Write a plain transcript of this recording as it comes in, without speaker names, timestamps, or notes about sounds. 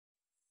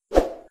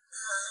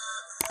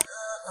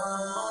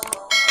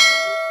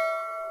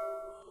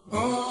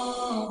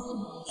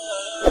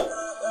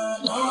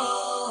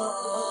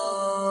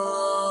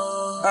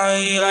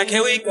I like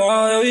here we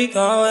go, here we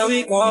go, here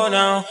we go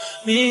now.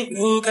 Me and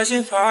you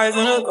catching vibes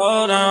on the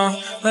go now.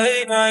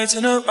 Late nights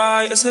in the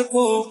ride, it's a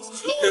cool.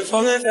 Been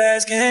falling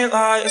fast, can't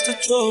lie, it's the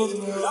truth.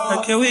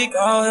 Like here we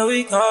go, here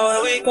we go,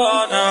 here we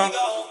go now.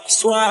 I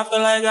swear I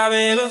feel like I've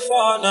been here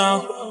before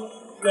now.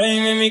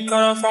 Blaming me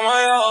cut off on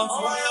my own.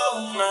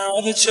 Now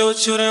I can chill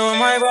with you than with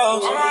my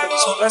bros.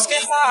 So let's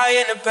get high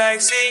in the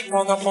backseat,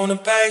 walk up on the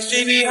back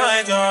street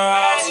behind your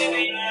house.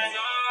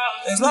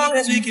 As long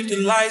as we keep the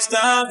lights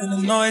down and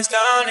the noise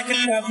down, they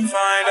can never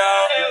find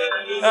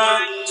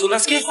out. So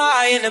let's get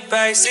high in the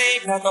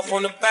backseat, walk up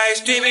on the back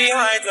street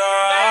behind your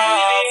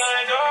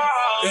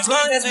house. As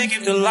long as we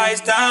keep the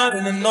lights down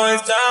and the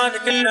noise down, they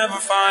can never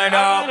find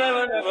out.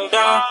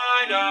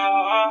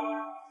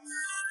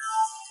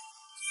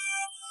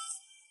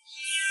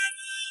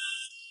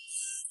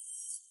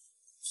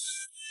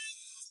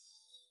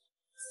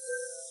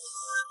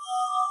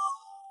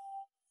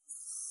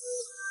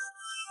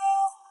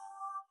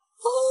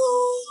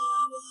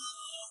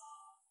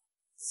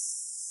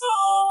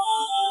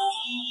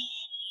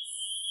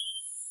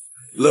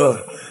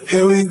 Look,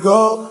 here we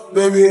go,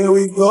 baby, here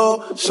we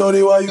go.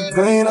 Shorty, while you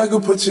playing, I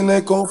could put your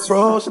neck on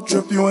froze.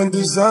 Drip you in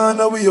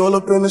designer, we all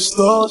up in the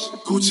stores.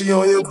 Gucci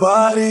on your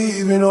body,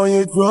 even on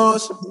your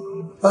drawers.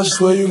 I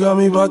swear you got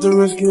me about to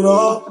risk it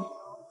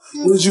all.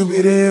 Would you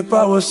be there if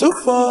I was to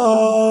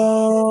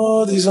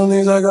fall? These some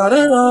things I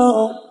gotta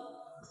know.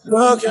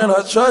 Girl, can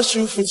I trust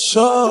you for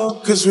sure?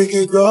 Cause we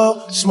could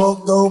go,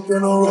 smoke dope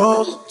in a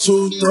row.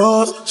 2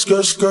 doors,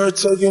 skirt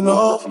taking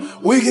off.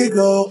 We could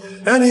go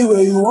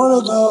anywhere you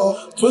wanna go.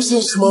 Twist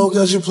and smoke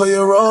as you play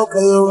your role,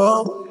 play your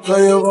role,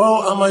 play your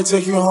role. I might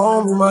take you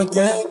home in my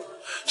gang.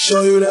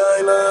 Show you that I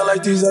ain't nothing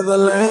like these other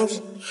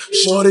lames.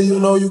 Shorty, you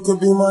know you could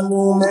be my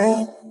new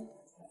man.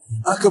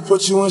 I could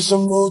put you in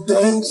some new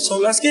things. So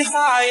let's get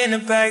high in the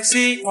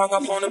backseat, walk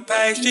up on the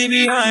back street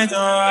behind your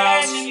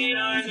house.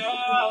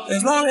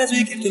 As long as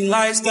we keep the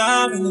lights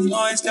down and the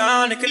noise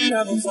down, they can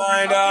never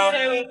find out.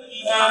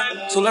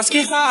 So let's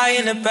get high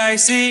in the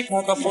backseat,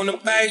 walk up on the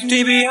back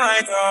street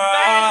behind your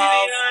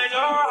house.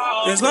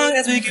 As long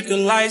as we keep the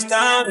lights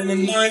down and the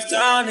noise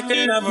down, they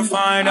can never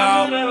find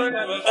out.